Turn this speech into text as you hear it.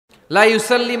লা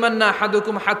ইউসাল্লিমান্না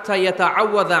আহাদুকুম হাত্তা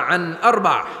ইয়াতাআওয়াযা আন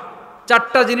আরবা',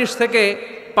 চারটা জিনিস থেকে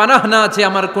পানাহ না আছে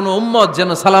আমার কোন উম্মত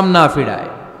যেন সালাম না ফিরায়।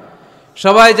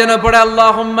 সবাই যেন পড়ে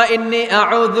আল্লাহুম্মা ইন্নী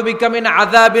আউযু বিকা মিন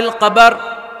আযাবিল কবর,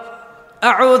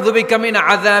 আউযু বিকা মিন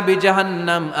আযাবি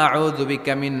জাহান্নাম, আউযু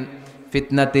বিকা মিন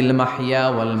ফিতনাতিল মাহইয়া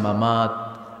ওয়াল মামাত,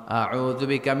 আউযু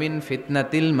বিকা মিন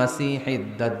ফিতনাতিল মাসিহিদ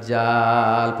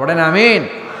দাজ্জাল। পড়েন আমিন।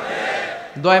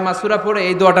 দোয়া মাসুরা পড়ে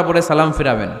এই দোয়াটা পড়ে সালাম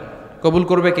ফিরাবেন, কবুল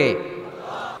করবে কে?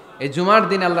 এই জুমার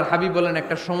দিন আল্লাহর হাবিব বলেন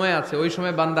একটা সময় আছে, ওই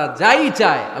সময় বান্দা যাই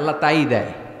চায় আল্লাহ তাই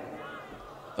দেয়।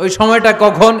 ওই সময়টা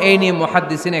কখন, এই নিয়ে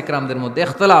মুহাদ্দিসিন একরামদের মধ্যে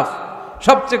ইখতিলাফ।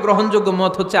 সবচেয়ে গ্রহণযোগ্য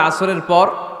মত হচ্ছে আসরের পর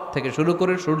থেকে শুরু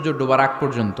করে সূর্য ডোবার আগ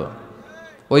পর্যন্ত,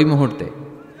 ওই মুহূর্তে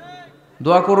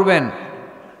দোয়া করবেন।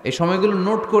 এই সময়গুলো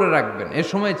নোট করে রাখবেন, এই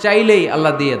সময় চাইলেই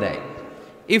আল্লাহ দিয়ে দেয়।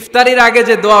 ইফতারির আগে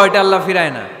যে দোয়া, ওইটা আল্লাহ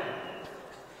ফিরায় না।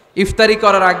 ইফতারি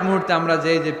করার আগ মুহূর্তে আমরা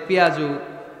যে পেঁয়াজু,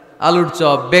 আলুর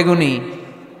চপ, বেগুনি,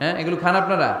 হ্যাঁ এগুলো খান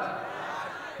আপনারা?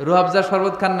 রুহাবজা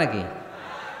শরবত খান নাকি?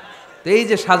 তো এই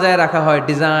যে সাজায় রাখা হয়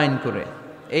ডিজাইন করে,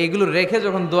 এইগুলো রেখে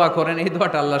যখন দোয়া করেন, এই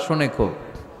দোয়াটা আল্লাহ শোনে খুব।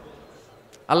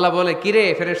 আল্লাহ বলে, কিরে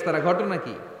ফেরেশতারা ঘটনা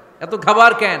কি, এত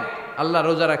খাবার কেন? আল্লাহ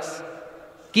রোজা রাখছে।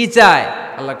 কি চায়?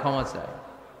 আল্লাহ ক্ষমা চায়।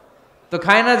 তো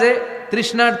খায় না যে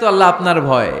তৃষ্ণার, তো আল্লাহ আপনার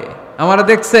ভয়। আমারা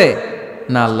দেখছে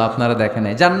না, আল্লাহ আপনারা দেখে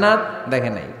নাই। জান্নাত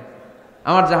দেখে নাই,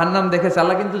 আমার জাহান্নাম দেখেছে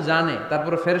আল্লাহ কিন্তু জানে।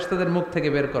 তারপরে ফেরেশতাদের মুখ থেকে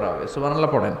বের করা হবে। সুবহানাল্লাহ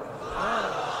পড়েন।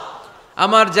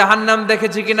 আমার জাহান্নাম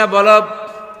দেখেছি কিনা বলো।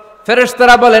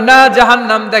 ফেরেশতারা বলে না,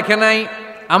 জাহান্নাম দেখে নাই।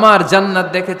 আমার জান্নাত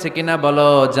দেখেছে কিনা বলো,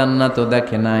 জান্নাতও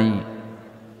দেখে নাই।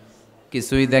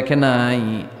 কিছুই দেখে নাই,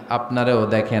 আপনারও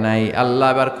দেখে নাই। আল্লাহ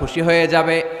এবার খুশি হয়ে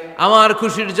যাবে। আমার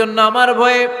খুশির জন্য আমার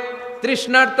ভয়ে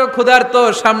তৃষ্ণার্ত ক্ষুধার্ত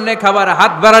সামনে খাবার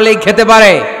হাত বাড়ালেই খেতে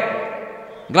পারে,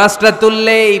 গ্লাসটা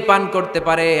তুললেই পান করতে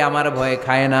পারে, আমার ভয়ে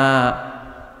খায় না।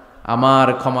 আমার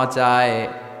ক্ষমা চায়,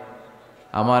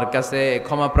 আমার কাছে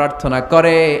ক্ষমা প্রার্থনা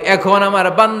করে। এখন আমার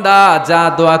বান্দা যা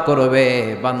দোয়া করবে,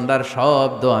 বান্দার সব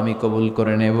দোয়া আমি কবুল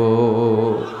করে নেব।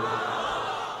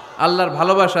 আল্লাহর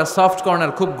ভালোবাসা সফট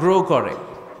কর্নার খুব গ্রো করে।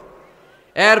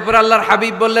 এরপর আল্লাহর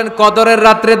হাবিব বললেন, কদরের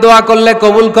রাত্রে দোয়া করলে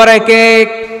কবুল করে কে?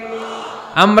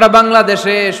 আমরা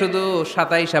বাংলাদেশে শুধু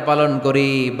 27 পালন করি,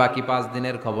 বাকি 5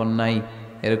 দিনের খবর নাই।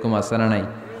 এরকম আছে না নাই?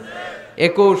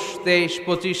 21, 23,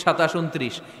 25, 27,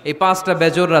 29 এই 5টা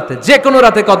বেজর রাতে, যে কোনো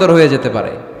রাতে কদর হয়ে যেতে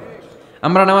পারে।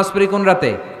 আমরা নামাজ পড়ি কোন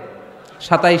রাতে?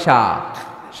 27।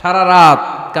 সারা রাত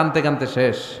কানতে কানতে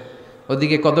শেষ,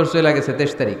 ওদিকে কদর চলে গেছে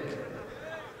 23 তারিখ।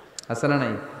 আছে না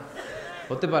নাই?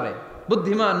 হতে পারে।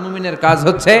 বুদ্ধিমান মুমিনের কাজ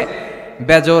হচ্ছে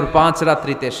বেজর 5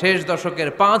 রাত্রিতে, শেষ দশকের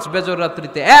 5 বেজর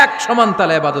রাত্রিতে এক সমান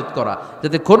তালে ইবাদত করা,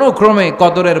 যাতে কোনো ক্রমে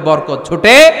কদরের বরকত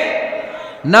ছুটে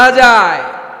না যায়।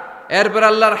 এরপর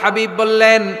আল্লাহর হাবিব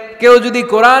বললেন, কেউ যদি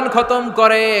কোরআন খতম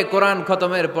করে, কোরআন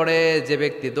খতমের পরে যে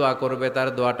ব্যক্তি দোয়া করবে, তার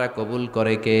দোয়াটা কবুল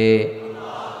করে কে?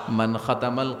 মান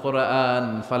খাতামাল কোরআন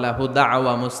ফালাহু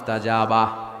দাওয়া মুস্তাজাবা।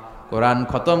 কোরআন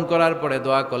খতম করার পরে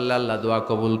দোয়া করলে আল্লাহ দোয়া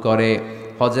কবুল করে।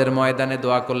 হজের ময়দানে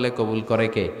দোয়া করলে কবুল করে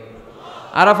কে?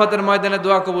 আরাফাতের ময়দানে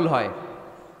দোয়া কবুল হয়।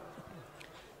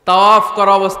 তাওয়াফ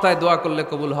করা অবস্থায় দোয়া করলে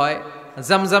কবুল হয়।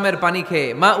 জামজামের পানি খেয়ে,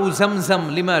 মা উ জামজাম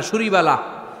লিমা শুরিবালা,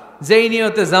 যেই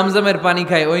নিয়তে জামজামের পানি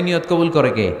খায় ওই নিয়ত কবুল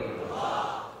করে কে?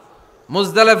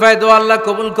 মুজদালিফায় দোয়া আল্লাহ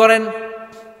কবুল করেন,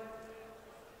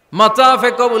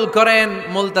 মাতাফে কবুল করেন,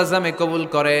 মুলতাজামে কবুল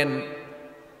করেন।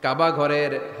 কাবা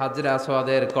ঘরের হাজরে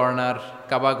আসওয়াদের কর্নার,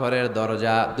 কাবা ঘরের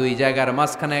দরজা, 2 জায়গার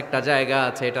মাঝখানে একটা জায়গা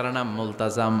আছে, এটার নাম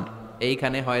মুলতাজাম।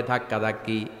 এইখানে হয় ধাক্কা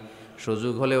ধাক্কি,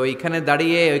 সুযোগ হলে ওইখানে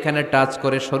দাঁড়িয়ে ওইখানে টাচ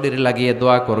করে শরীর লাগিয়ে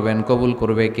দোয়া করবেন, কবুল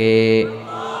করবে কে?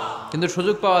 কিন্তু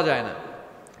সুযোগ পাওয়া যায় না।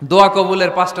 দোয়া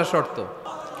কবুলের 5টা শর্ত।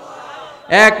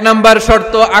 1 নাম্বার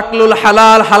শর্ত আকলুল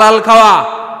হালাল, হালাল খাওয়া।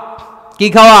 কি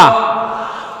খাওয়া?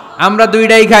 আমরা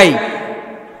 2টাই খাই,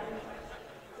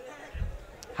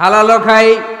 হালালও খাই,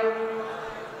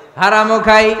 হারামও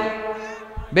খাই।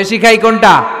 বেশি খাই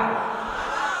কোনটা?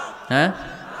 হ্যাঁ,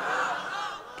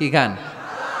 কি খান?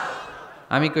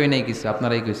 আমি কই নাই কিছু,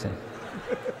 আপনারাই কইছেন।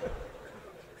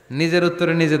 নিজের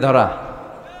উত্তরে নিজে ধরা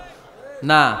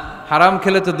না। হারাম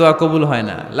খেলে তো দোয়া কবুল হয়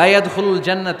না। লা ইয়াদখুলুল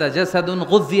জান্নাতা জাসাদুন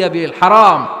গুযিয়া বিল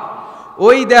হারাম।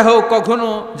 ওই দেহ কখনো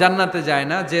জান্নাতে যায়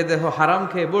না যে দেহ হারাম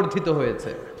খেয়ে বর্ধিত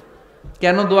হয়েছে।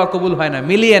 কেন দোয়া কবুল হয় না?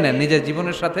 মিলিয়ে নেন নিজের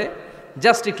জীবনের সাথে,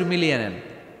 জাস্ট একটু মিলিয়ে নেন,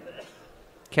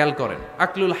 খেয়াল করেন।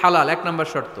 আকলুল হালাল 1 নাম্বার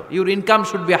শর্ত। ইউর ইনকাম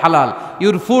শুড বি হালাল,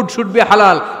 ইউর ফুড শুড বি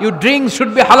হালাল, ইউর ড্রিঙ্ক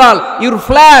শুড বি হালাল, ইউর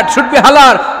ফ্ল্যাট শুড বি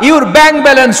হালাল, your bank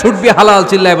balance should be হালাল।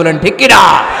 চিল্লায় বলেন ঠিক কি না?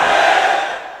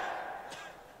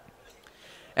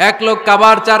 এক লোক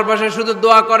কাবার চারপাশে শুধু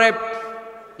দোয়া করে,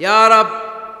 ইয়া রব,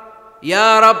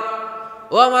 ইয়া রব,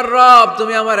 ও আমার রব,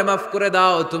 তুমি আমারে মাফ করে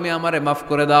দাও, তুমি আমারে মাফ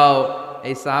করে দাও।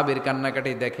 এই সাহাবীর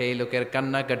কান্নাকাটি দেখে, এই লোকের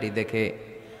কান্নাকাটি দেখে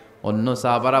অন্য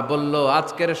সাহাবারা বলল,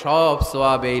 আজকের সব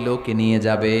সওয়াব এই লোকে নিয়ে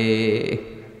যাবে।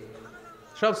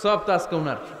 সব সওয়াব তো আজকে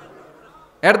উনার,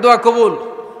 এর দোয়া কবুল।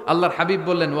 আল্লাহর হাবিব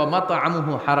বললেন, ওয়া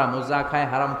মাতআমুহু হারাম, ও যা খায়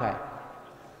হারাম খায়।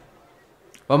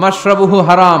 ওয়া মাশরাবুহু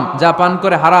হারাম, যা পান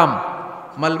করে হারাম।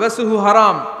 মালবাসুহু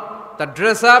হারাম, তার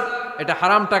ড্রেস আপ এটা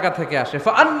হারাম টাকা থেকে আসে।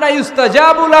 ফা আন্না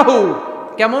ইউস্তাজাবু লাহু,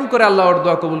 কেমন করে আল্লাহ ওর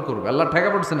দোয়া কবুল করবে? আল্লাহ ঠেকা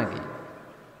পড়ছে নাকি?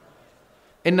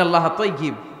 ইন্নাল্লাহা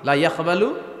তাইয়্যিব লা ইয়াকবালু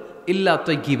ইল্লা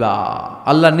তাইয়্যিবা,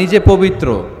 আল্লাহ নিজে পবিত্র,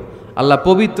 আল্লাহ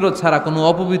পবিত্র ছাড়া কোনো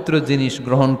অপবিত্র জিনিস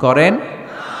গ্রহণ করেন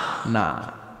না।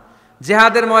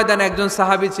 জিহাদের ময়দানে একজন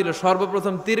সাহাবী ছিল,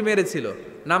 সর্বপ্রথম তীর মেরেছিল,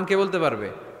 নাম কে বলতে পারবে?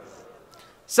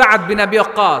 সাআদ বিন আবি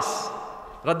ওয়াক্কাস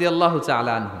রাদিয়াল্লাহু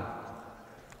তাআলা আনহু।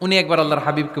 উনি একবার আল্লাহর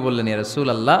হাবিবকে বললেন, ইয়া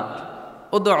রাসূলুল্লাহ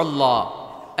উদউ আল্লাহ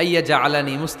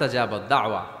আইয়াজআলানি মুস্তাজাবাদ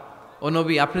দাওয়া। ও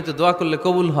নবী, আপনি তো দোয়া করলে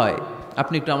কবুল হয়,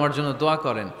 আপনি একটু আমার জন্য দোয়া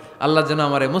করেন, আল্লাহ যেন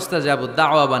আমারে মুস্তাজাবুদ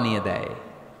দাওয়া বানিয়ে দেয়।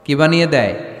 কি বানিয়ে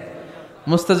দেয়?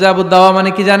 মুস্তাজাবুদ দাওয়া মানে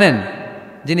কি জানেন?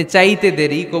 যিনি চাইতে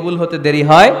দেরি, কবুল হতে দেরি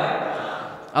হয়।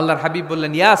 আল্লাহর হাবিব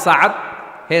বললেন, ইয়া সাআদ,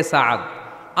 হে সাআদ,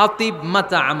 আতিব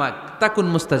মাতআমাক তাকুন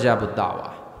মুস্তাজাবুদ দাওয়া।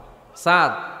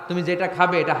 সাআদ, তুমি যেটা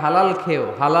খাবে এটা হালাল খেও,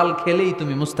 হালাল খেলেই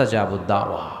তুমি মুস্তাজাবুদ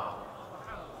দাওয়া।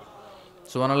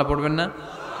 সুবহানাল্লাহ পড়বেন না?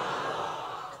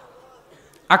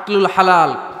 আকলুল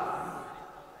হালাল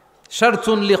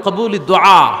শারতুন লিকবুলি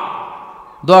দুআ,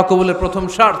 দোয়া কবুলের প্রথম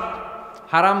শর্ত।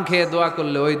 হারাম খেয়ে দোয়া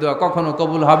করলে ওই দোয়া কখনো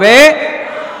কবুল হবে।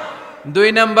 2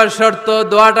 নাম্বার শর্ত,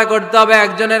 দোয়াটা করতে হবে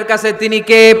একজনের কাছে, তিনি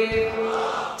কে?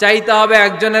 চাইতে হবে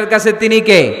একজনের কাছে, তিনি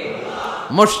কে?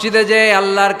 মসজিদে যে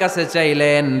আল্লাহর কাছে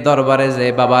চাইলেন, দরবারে যে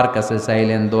বাবার কাছে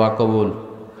চাইলেন, দোয়া কবুল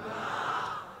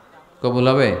কবুল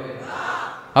হবে?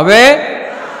 হবে?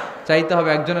 চাইতে হবে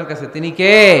একজনের কাছে, তিনি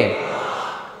কে?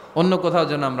 অন্য কোথাও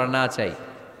যেন আমরা না চাই।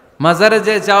 মাজারে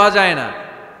যে যাওয়া যায় না,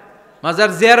 মাজার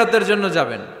জিয়ারতের জন্য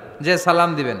যাবেন, যে সালাম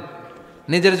দিবেন,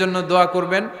 নিজের জন্য দোয়া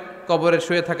করবেন, কবরে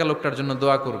শুয়ে থাকা লোকটার জন্য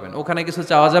দোয়া করবেন। ওখানে কিছু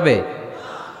চাওয়া যাবে?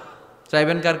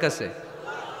 চাইবেন কার কাছে?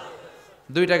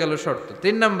 2টা গেল শর্ত।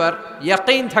 3 নাম্বার,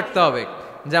 ইয়াকিন থাকতে হবে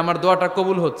যে আমার দোয়াটা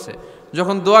কবুল হচ্ছে।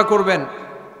 যখন দোয়া করবেন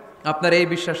আপনার এই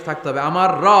বিশ্বাস থাকতে হবে, আমার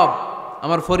রব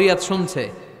আমার ফরিয়াদ শুনছে,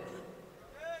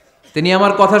 তিনি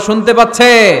আমার কথা শুনতে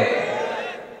পাচ্ছে,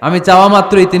 আমি চাওয়া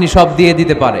মাত্রই তিনি সব দিয়ে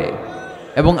দিতে পারে,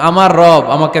 এবং আমার রব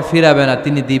আমাকে ফিরাবে না,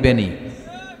 তিনি দিবেনই।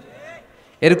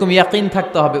 এরকম ইয়াকিন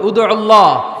থাকতে হবে। উদু আল্লাহ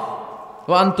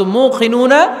ওয়া আনতুম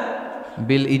মুকিনুনা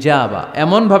বিল ইজাবা,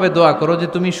 এমন ভাবে দোয়া করো যে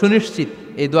তুমি সুনিশ্চিত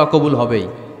এই দোয়া কবুল হবেই।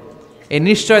 এই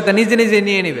নিশ্চয়তা নিজে নিজে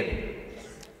নিয়ে নেবেন।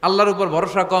 আল্লাহর উপর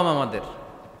ভরসা কম আমাদের,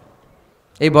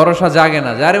 এই ভরসা জাগে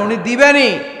না, যারে উনি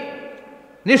দিবেনই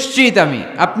নিশ্চিত আমি।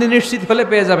 আপনি নিশ্চিত হলে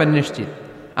পেয়ে যাবেন নিশ্চিত।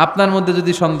 আপনার মধ্যে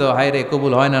যদি সন্দেহ, হায় রে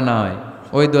কবুল হয় না, না হয়,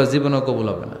 ওই দোয়া জীবনেও কবুল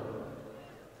হবে না।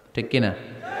 ঠিক কিনা?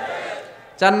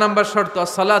 4 নাম্বার শর্ত,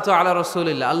 আসসালাতু আলা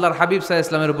রাসূলিল্লাহ, আল্লাহর হাবিব সাল্লাল্লাহু আলাইহি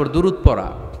ওয়াসাল্লামের উপর দুরূদ পড়া।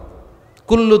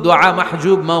 কুল্লু দুআ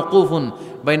মাহজুব মাওকুফুন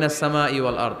বাইনাস সামাই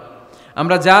ওয়াল আরদ,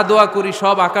 আমরা যা দোয়া করি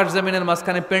সব আকাশ জমিনের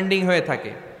মাঝখানে পেন্ডিং হয়ে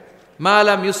থাকে। মা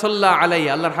লাম ইউসাল্লা আলাইহি,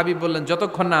 আল্লাহর হাবিব বললেন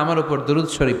যতক্ষণ না আমার উপর দুরূদ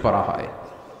শরীফ পড়া হয়।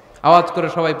 আওয়াজ করে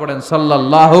সবাই পড়েন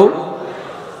সাল্লাল্লাহু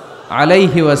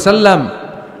আলাইহি ওয়াসাল্লাম।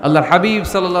 আল্লাহর হাবিব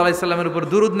সাল্লাল্লাহু আলাইহি সাল্লামের উপর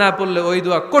দুরূদ না পড়লে ওই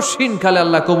দোয়া কঠিন কালে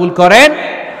আল্লাহ কবুল করেন।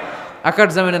 আকাশ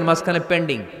জমিনের মাঝখানে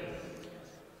পেন্ডিং।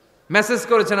 মেসেজ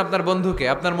করেছেন আপনার বন্ধুকে,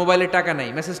 আপনার মোবাইলে টাকা নাই,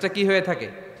 মেসেজটা কি হয়ে থাকে?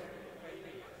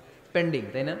 পেন্ডিং,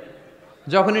 তাই না?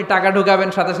 যখনই টাকা ঢুকাবেন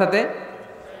সাথে সাথে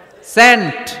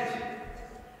সেন্ট,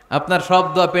 আপনার সব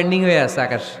দোয়া পেন্ডিং হয়ে আছে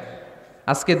আকাশ।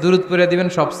 আজকে দুরূদ পড়ে দিবেন,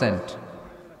 সব সেন্ট,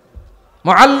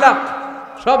 মুআল্লাক,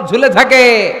 সব ঝুলে থাকে।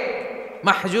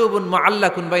 মাহজুবুন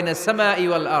মুআল্লাকুন বাইনাস সামাই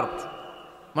ওয়াল আরদ,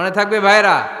 মনে থাকবে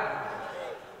ভাইরা?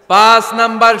 5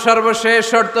 নাম্বার সর্বশেষ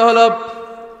শর্ত হলো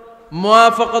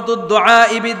মুওয়াফাকাতুদ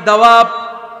দুআই বিদ-দাওয়াব।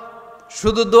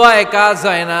 শুধু দোয়ায় কাজ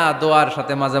হয় না, দোয়ার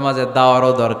সাথে মাঝে মাঝে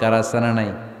দাওয়ারও দরকার আছে না নাই?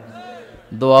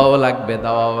 দোয়াও লাগবে,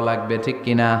 দাওয়াও লাগবে, ঠিক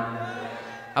কিনা?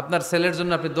 আপনার ছেলের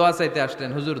জন্য আপনি দোয়া চাইতে আসলেন,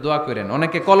 হুজুর দোয়া করেন।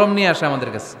 অনেকে কলম নিয়ে আসে আমাদের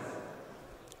কাছে,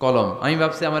 কলম। আমি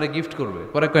ভাবছি আমারে গিফট করবে,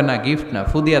 পরে কয় না, গিফট না,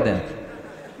 ফুদিয়া দেন।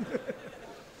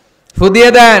 ফুদিয়ে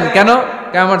দেন কেন?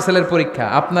 আমার ছেলের পরীক্ষা,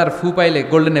 আপনার ফু পাইলে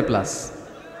গোল্ডেন এ প্লাস।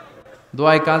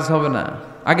 দোয়ায় কাজ হবে না,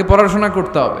 আগে পড়াশোনা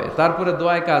করতে হবে, তারপরে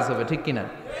দোয়ায় কাজ হবে, ঠিক কিনা?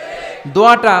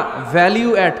 দোয়াটা ভ্যালিউ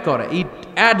অ্যাড করে, ইট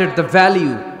অ্যাডেড দ্য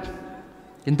ভ্যালিউ।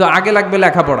 কিন্তু আগে লাগবে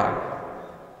লেখাপড়া,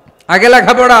 আগে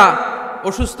লেখাপড়া।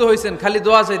 অসুস্থ হয়েছেন, খালি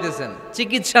দোয়া চাইতেছেন,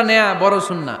 চিকিৎসা নেয়া বড়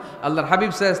সুন্নাহ। আল্লাহর হাবিব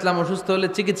সাল্লাল্লাহু আলাইহি ওয়াসাল্লাম অসুস্থ হলে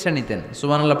চিকিৎসা নিতেন।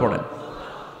 সুবহানাল্লাহ পড়েন।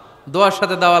 দোয়ার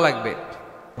সাথে দাওয়া লাগবে।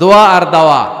 দোয়া আর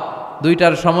দাওয়া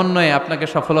দুইটার সমন্বয়ে আপনাকে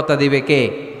সফলতা দিবে কে?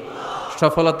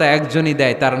 সফলতা একজনই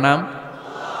দেয়, তার নাম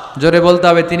জোরে বলতে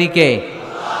হবে, তিনি কে?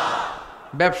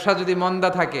 ব্যবসা যদি মন্দা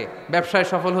থাকে, ব্যবসায়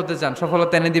সফল হতে চান,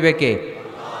 সফলতা এনে দিবে কে?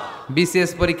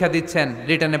 বিসিএস পরীক্ষা দিচ্ছেন,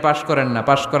 রিটেনে পাশ করেন না,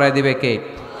 পাশ করায় দিবে কে?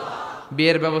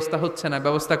 বিয়ের ব্যবস্থা হচ্ছে না,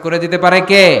 ব্যবস্থা করে দিতে পারে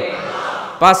কে?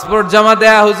 পাসপোর্ট জমা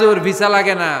দেয়া হুজুর, ভিসা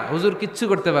লাগে না, হুজুর কিচ্ছু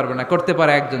করতে পারবে না, করতে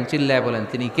পারে একজন, চিল্লায় বলেন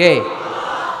তিনি কে?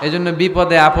 এজন্য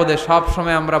বিপদে আপদে সব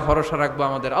সময় আমরা ভরসা রাখবো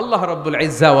আমাদের আল্লাহ রাব্বুল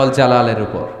ইজ্জা ওয়াল জালালের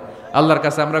উপর। আল্লাহর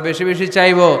কাছে আমরা বেশি বেশি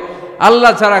চাইবো।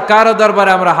 আল্লাহ ছাড়া কারো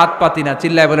দরবারে আমরা হাত পাতি না,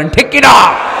 চিল্লায় বলেন ঠিক কি না?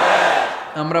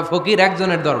 আমরা ফকির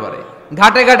একজনের দরবারে,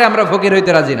 ঘাটে ঘাটে আমরা ফকির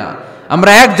হইতে রাজি না,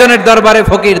 আমরা একজনের দরবারে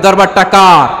ফকির। দরবারটা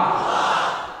কার?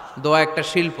 দোয়া একটা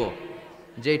শিল্প।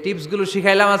 যে টিপসগুলো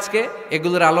শিখাইলাম আজকে,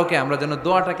 এগুলোর আলোকে আমরা যেন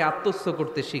দোয়াটাকে আত্মস্থ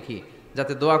করতে শিখি,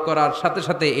 যাতে দোয়া করার সাথে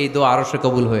সাথে এই দোয়া আরশে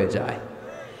কবুল হয়ে যায়।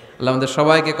 আল্লাহ আমাদের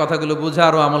সবাইকে কথাগুলো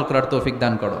বুঝার ও আমল করার তৌফিক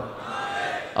দান করো,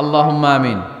 আল্লাহুম্মা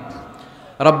আমিন।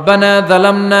 রব্বানা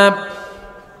যালামনা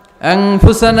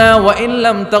আনফুসানা ওয়া ইন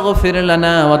লাম তাগফির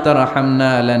লানা ওয়া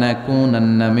তারহামনা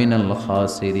লানাকুনান্না মিনাল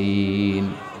খাসিরিন।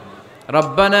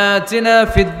 ربنا آتنا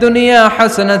في الدنيا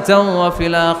حسنة وفي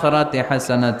الآخرة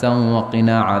حسنة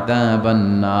وقنا عذاب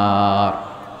النار.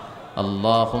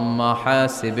 اللهم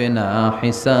حاسبنا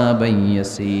حسابا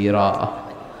يسيرا،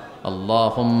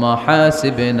 اللهم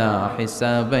حاسبنا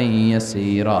حسابا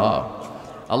يسيرا،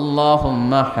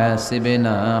 اللهم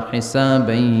حاسبنا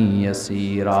حسابا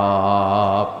يسيرا.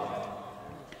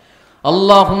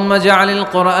 اللهم اجعل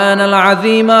القرآن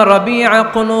العظيم ربيع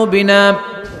قلوبنا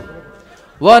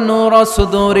ونور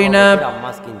صدورنا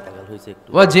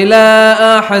وجلاء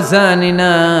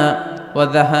حزاننا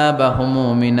وذهاب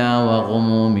همومنا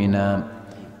وغمومنا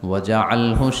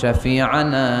وجعله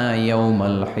شفيعنا يوم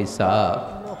الحساب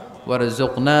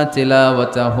وارزقنا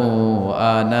تلاوته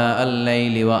آناء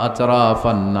الليل وأطراف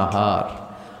النهار.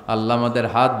 আল্লাহ আমাদের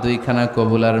হাত দুইখানা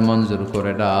কবুল আর মঞ্জুর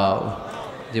করে দাও,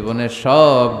 জীবনের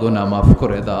সব গুনাহ মাফ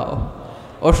করে দাও,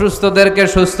 অসুস্থদেরকে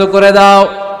সুস্থ করে দাও,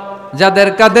 যাদের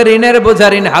কাঁধে ঋণের বোঝা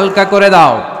ঋণ হালকা করে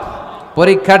দাও,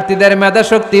 পরীক্ষার্থীদের মেধা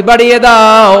শক্তি বাড়িয়ে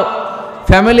দাও,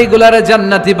 ফ্যামিলিগুলারে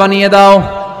জান্নাতি বানিয়ে দাও।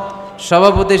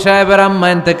 সভাপতি সাহেবের আম্মা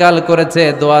ইন্তেকাল করেছে,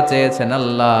 দোয়া চেয়েছেন,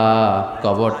 আল্লাহ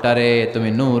কবরটারে তুমি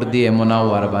নূর দিয়ে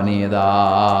মুনাওয়ার বানিয়ে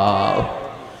দাও।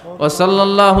 ও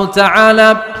সাল্লাল্লাহু তাআলা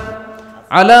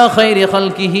আলা খাইরি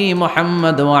খালকিহি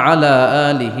মুহাম্মদ ওয়া আলা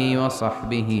আলিহি ওয়া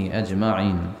সাহবিহি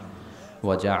আজমাইন।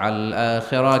 وجعل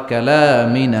آخر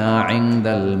كلامنا عند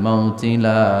الموت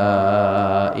لا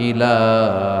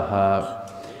إله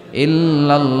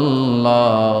إلا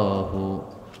الله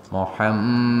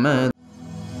محمد.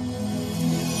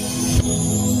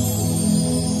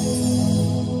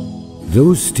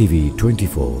 Rose TV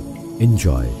 24.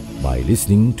 Enjoy by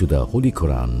listening to the Holy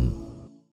Quran.